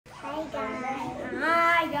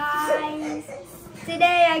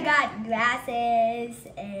today I got glasses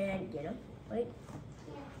and wait.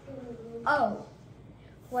 Oh,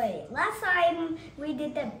 wait. Last time we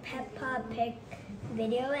did the Peppa Pig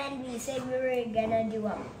video and we said we were gonna do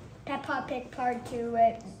a Peppa Pig part 2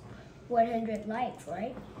 with 100 likes,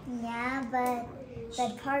 right? Yeah, but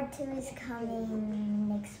part 2 is coming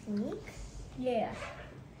next week. Yeah.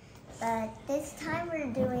 But this time we're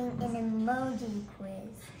doing an emoji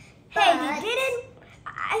quiz. Hey, you didn't?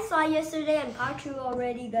 I saw yesterday and part 2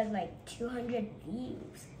 already got like 200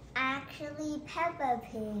 views. Actually, Peppa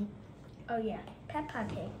Pig. Oh yeah, Peppa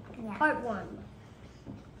Pig. Yeah. Part 1.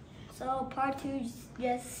 So part 2 is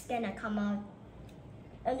just gonna come out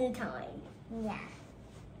anytime. Yeah.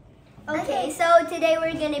 Okay, so today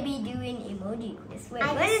we're gonna be doing emoji quiz. Wait,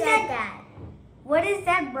 I what is said that? What is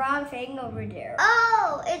that brown thing over there?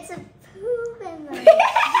 Oh, it's a poop emoji.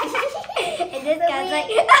 And this guy's like,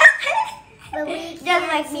 but we just can't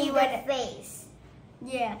like see me the when face.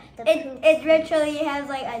 Yeah, The poop it literally has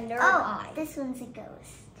like a nerd eye. This one's a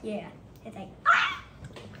ghost. Yeah, it's like, ah!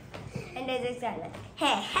 And then this guy like,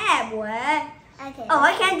 hey, boy. Okay. Oh,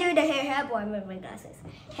 I can't do the hey, boy with my glasses.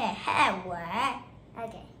 Hey, boy.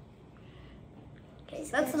 Okay. Okay,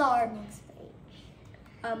 so let's start. Next page.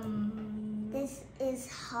 This is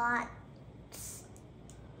hot.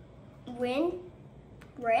 Wind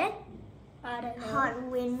red? I don't know. Hot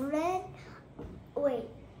wind red. Wait,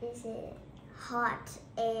 is it hot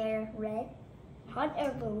air red? Hot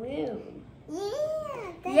air balloon.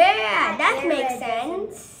 Yeah. That makes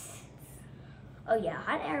sense. Oh yeah,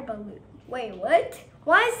 hot air balloon. Wait, what?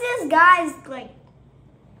 Why is this guy's like?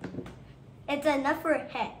 It's enough for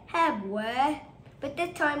head, boy. But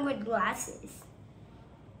this time with glasses.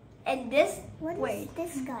 And this. What is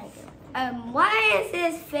this guy doing? Why is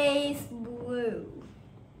his face blue?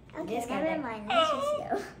 Okay, This guy never mind. Let's just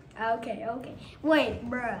go. Okay. Wait,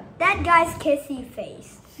 bruh. That guy's kissy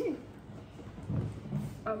face. This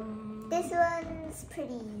one's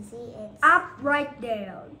pretty easy. It's Up, right,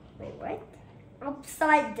 down. Wait, what?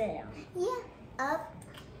 Upside down. Yeah, up,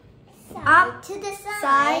 side, Up, to the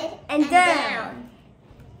Side and down.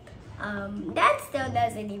 That still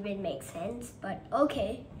doesn't even make sense, but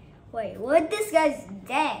okay. Wait, what? This guy's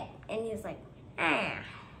dead, and he's like, ah.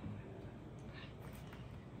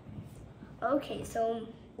 Okay, so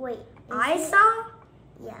Wait, I saw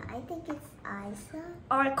Yeah, I think it's Isa.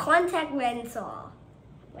 or contact lens saw.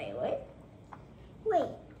 Wait, what? Wait,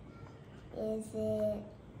 is it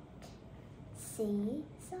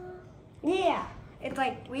seesaw? Yeah, it's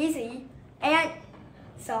like we see and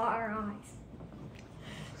saw our eyes.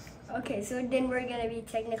 Okay, so then we're gonna be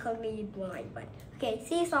technically blind, but okay,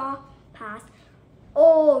 seesaw, pass.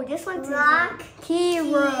 Oh, this one's Rocky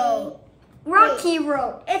Road. Rocky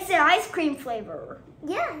Road. It's an ice cream flavor.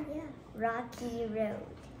 Yeah. Rocky Road.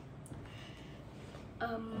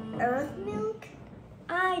 Earth milk?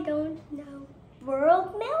 I don't know.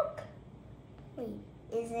 World milk? Wait,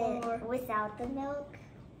 is it without the milk?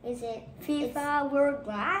 Is it FIFA World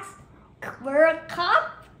Glass? World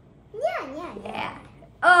Cup? Yeah.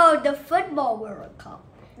 Oh, the football World Cup.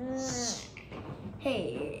 Mm.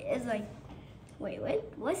 Hey, it's like, wait,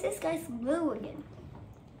 what? What's this guy's blue again?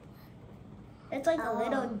 It's like a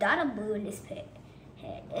little dot of blue in his head.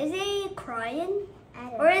 Is he crying?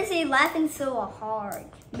 Or is he laughing so hard?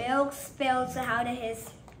 Milk spills out of his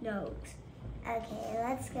nose. Okay,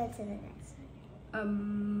 let's go to the next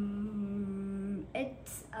one.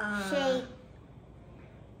 It's Shake.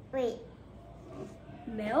 Wait,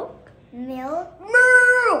 milk.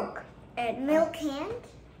 milk And milk hand?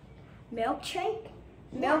 milkshake.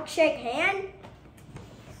 Milkshake hand.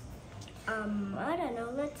 I don't know.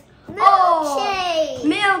 Let's. Milkshake.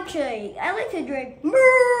 Milkshake. I like to drink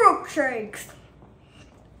milkshakes.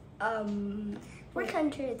 What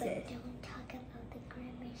country is it? Don't talk about the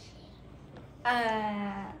grimace.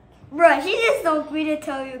 Bruh, she just told me to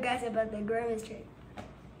tell you guys about the grimace trick.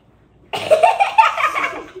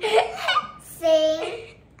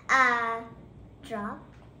 Sing drop.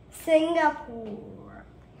 Singapore.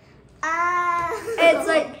 It's It's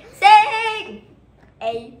like sing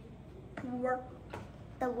a pour.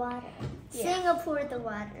 the water. Yeah. Singapore, the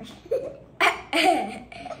water.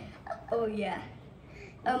 Oh yeah.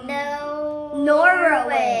 No.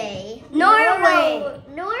 Norway.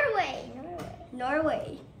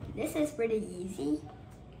 Norway. This is pretty easy.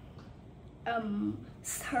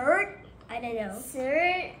 Skirt. I don't know.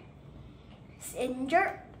 Sir.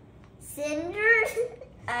 Cinder. Cinder.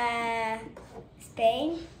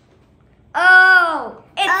 Spain. Oh,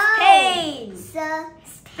 it's Spain.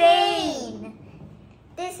 Spain.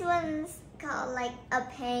 This one's called like a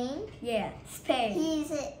pain. Yeah, Spain.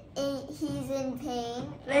 he's in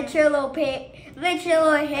pain. Literal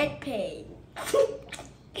head pain.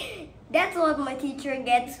 That's what my teacher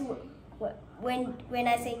gets when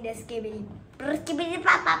I sing this skibidi.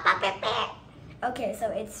 Okay,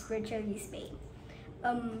 so it's literally Spain.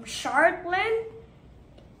 Sharkland.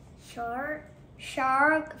 Shark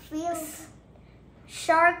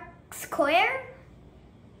Square.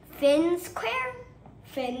 Finn Square.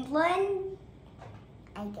 Finland.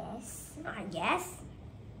 I guess.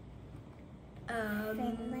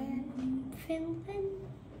 Finland.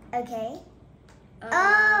 Okay.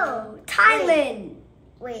 Thailand.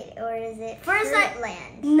 Wait, or is it First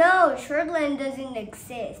Shirtland? No, Shirtland doesn't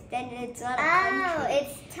exist. Then it's not a country. Oh,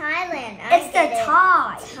 it's Thailand. It's the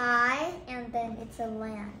Thai. Thai, and then it's a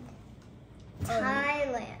land.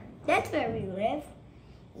 Thailand. That's where we live.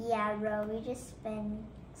 Yeah, bro, we just spent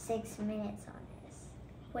 6 minutes on this.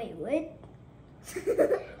 Wait, what?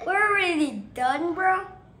 We're already done, bro?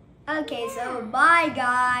 Okay, so bye,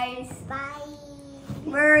 guys. Bye.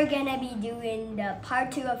 We're gonna be doing the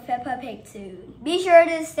part 2 of Peppa Pig soon. Be sure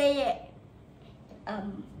to stay.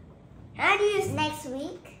 How do you? Next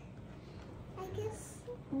week, I guess.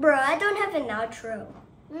 Bro, I don't have an outro.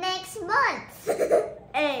 Next month.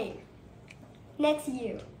 Hey, next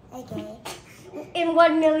year. Okay. In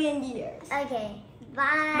 1 million years. Okay.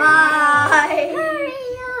 Bye. Bye.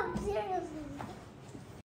 Hurry up.